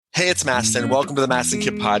Hey, it's Mastin. Welcome to the Mastin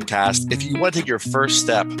Kipp podcast. If you want to take your first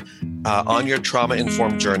step on your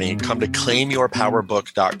trauma-informed journey, come to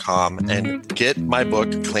claimyourpowerbook.com and get my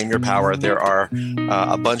book, Claim Your Power. There are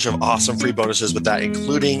a bunch of awesome free bonuses with that,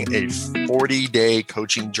 including a 40-day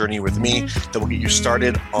coaching journey with me that will get you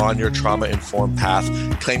started on your trauma-informed path.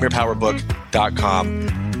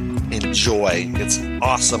 claimyourpowerbook.com. Enjoy. It's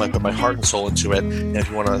awesome. I put my heart and soul into it. And if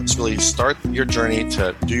you want to really start your journey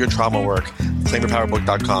to do your trauma work,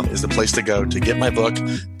 claimyourpowerbook.com is the place to go to get my book,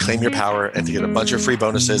 Claim Your Power, and to get a bunch of free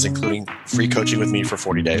bonuses, including free coaching with me for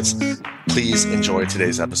 40 days. Please enjoy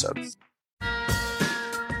today's episode.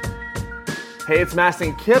 Hey, it's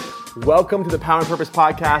Mastin Kipp. Welcome to the Power and Purpose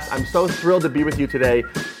podcast. I'm so thrilled to be with you today.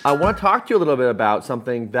 I want to talk to you a little bit about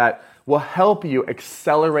something that will help you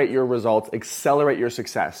accelerate your results, accelerate your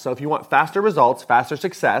success. So if you want faster results, faster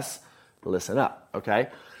success, listen up, okay?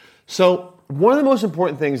 So one of the most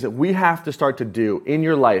important things that we have to start to do in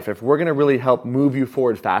your life, if we're going to really help move you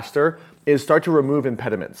forward faster, is start to remove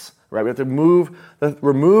impediments, right? We have to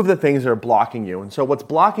remove the things that are blocking you. And so what's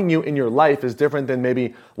blocking you in your life is different than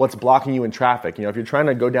maybe what's blocking you in traffic. You know, if you're trying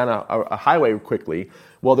to go down a highway quickly,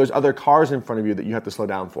 well, there's other cars in front of you that you have to slow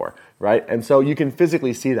down for, right? And so you can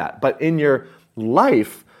physically see that. But in your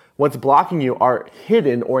life, what's blocking you are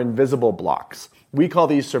hidden or invisible blocks. We call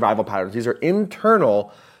these survival patterns. These are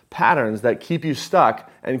internal patterns that keep you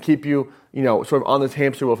stuck and keep you, sort of on this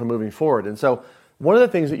hamster wheel from moving forward. And so one of the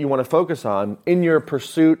things that you want to focus on in your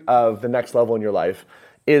pursuit of the next level in your life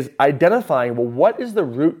is identifying, well, what is the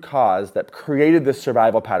root cause that created this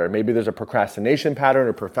survival pattern? Maybe there's a procrastination pattern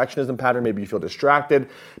or perfectionism pattern. Maybe you feel distracted.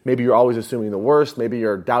 Maybe you're always assuming the worst. Maybe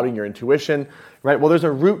you're doubting your intuition, right? Well, there's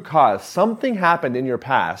a root cause. Something happened in your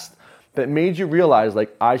past that made you realize,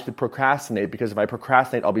 like, I should procrastinate because if I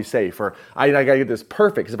procrastinate, I'll be safe. Or I got to get this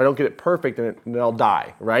perfect because if I don't get it perfect, then I'll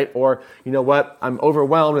die, right? Or, you know what, I'm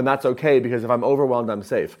overwhelmed and that's okay because if I'm overwhelmed, I'm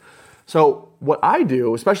safe. So what I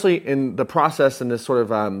do, especially in the process in this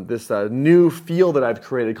sort of this new field that I've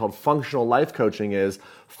created called functional life coaching, is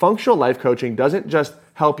functional life coaching doesn't just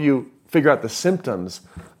help you figure out the symptoms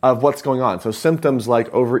of what's going on. So symptoms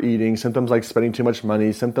like overeating, symptoms like spending too much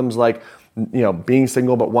money, symptoms like being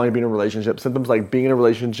single but wanting to be in a relationship, symptoms like being in a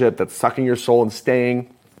relationship that's sucking your soul and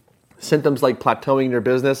staying, symptoms like plateauing in your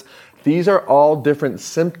business. These are all different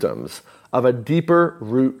symptoms of a deeper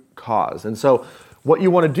root cause. And so what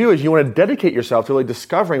you want to do is you want to dedicate yourself to really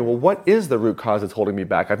discovering, well, what is the root cause that's holding me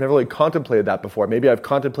back? I've never really contemplated that before. Maybe I've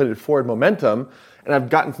contemplated forward momentum and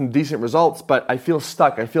I've gotten some decent results, but I feel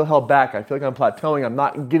stuck. I feel held back. I feel like I'm plateauing. I'm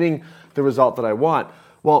not getting the result that I want.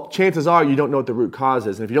 Well, chances are you don't know what the root cause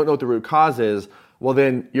is. And if you don't know what the root cause is, well,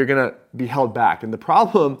 then you're going to be held back. And the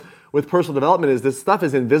problem with personal development is this stuff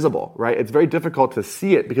is invisible, right? It's very difficult to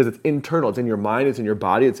see it because it's internal. It's in your mind. It's in your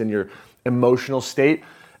body. It's in your emotional state.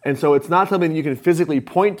 And so it's not something you can physically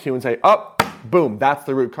point to and say, oh, boom, that's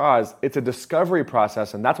the root cause. It's a discovery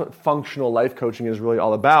process, and that's what functional life coaching is really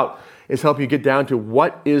all about, is help you get down to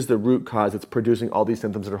what is the root cause that's producing all these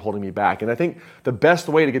symptoms that are holding me back. And I think the best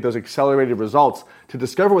way to get those accelerated results, to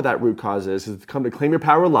discover what that root cause is to come to Claim Your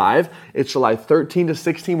Power Live. It's July 13 to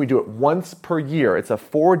 16. We do it once per year. It's a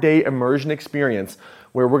 4-day immersion experience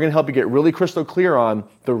where we're going to help you get really crystal clear on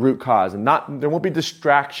the root cause. And there won't be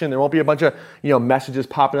distraction. There won't be a bunch of messages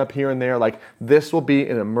popping up here and there. Like, this will be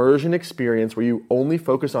an immersion experience where you only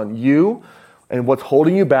focus on you and what's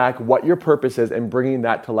holding you back, what your purpose is, and bringing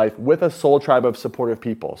that to life with a soul tribe of supportive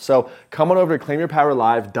people. So come on over to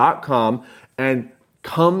claimyourpowerlive.com and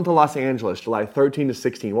come to Los Angeles, July 13 to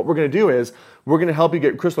 16. What we're going to do is we're going to help you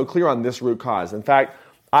get crystal clear on this root cause. In fact,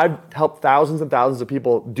 I've helped thousands and thousands of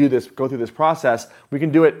people go through this process. We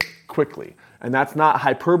can do it quickly. And that's not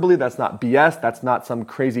hyperbole, that's not BS, that's not some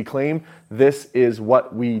crazy claim. This is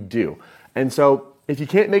what we do. And so if you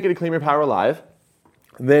can't make it to Claim Your Power Live,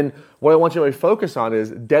 then what I want you to really focus on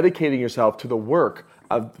is dedicating yourself to the work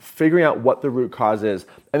of figuring out what the root cause is,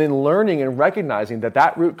 and then learning and recognizing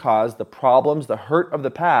that root cause, the problems, the hurt of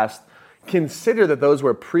the past, consider that those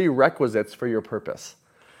were prerequisites for your purpose.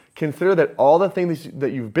 Consider that all the things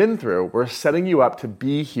that you've been through were setting you up to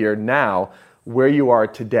be here now where you are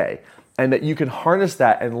today. And that you can harness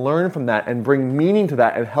that and learn from that and bring meaning to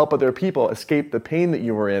that and help other people escape the pain that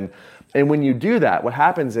you were in. And when you do that, what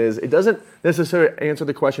happens is it doesn't necessarily answer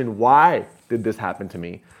the question, why did this happen to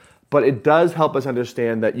me? But it does help us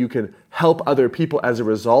understand that you can help other people as a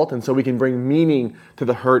result. And so we can bring meaning to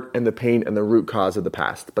the hurt and the pain and the root cause of the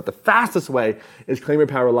past. But the fastest way is Claim Your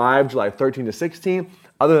Power Live, July 13 to 16.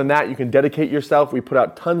 Other than that, you can dedicate yourself. We put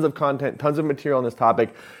out tons of content, tons of material on this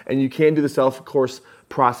topic, and you can do the self-course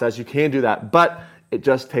process. You can do that. But It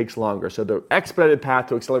just takes longer. So the expedited path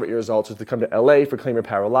to accelerate your results is to come to LA for Claim Your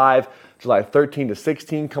Power Live, July 13 to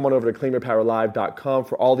 16. Come on over to claimyourpowerlive.com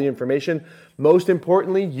for all the information. Most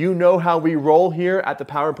importantly, you know how we roll here at the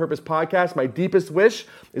Power and Purpose Podcast. My deepest wish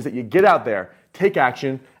is that you get out there, take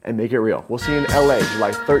action, and make it real. We'll see you in LA,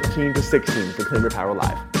 July 13 to 16 for Claim Your Power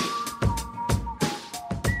Live.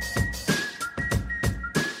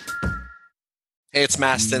 Hey, it's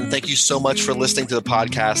Mastin. Thank you so much for listening to the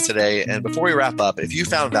podcast today. And before we wrap up, if you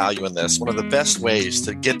found value in this, one of the best ways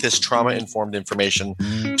to get this trauma-informed information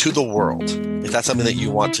to the world, if that's something that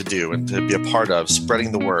you want to do and to be a part of,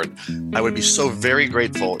 spreading the word, I would be so very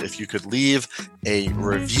grateful if you could leave a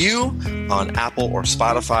review on Apple or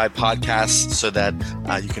Spotify podcasts so that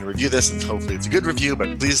you can review this, and hopefully it's a good review,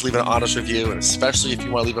 but please leave an honest review. And especially if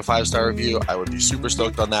you want to leave a 5-star review, I would be super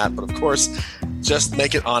stoked on that. But of course, just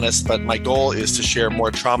make it honest. But my goal is to share more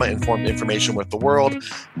trauma-informed information with the world,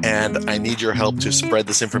 and I need your help to spread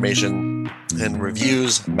this information, and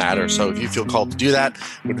reviews matter. So if you feel called to do that,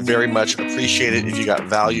 would very much appreciate it. If you got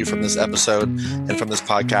value from this episode and from this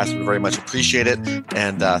podcast, would very much appreciate it.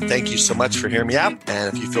 And thank you so much for hearing me out.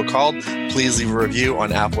 And if you feel called, please leave a review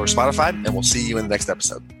on Apple or Spotify, and we'll see you in the next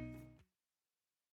episode.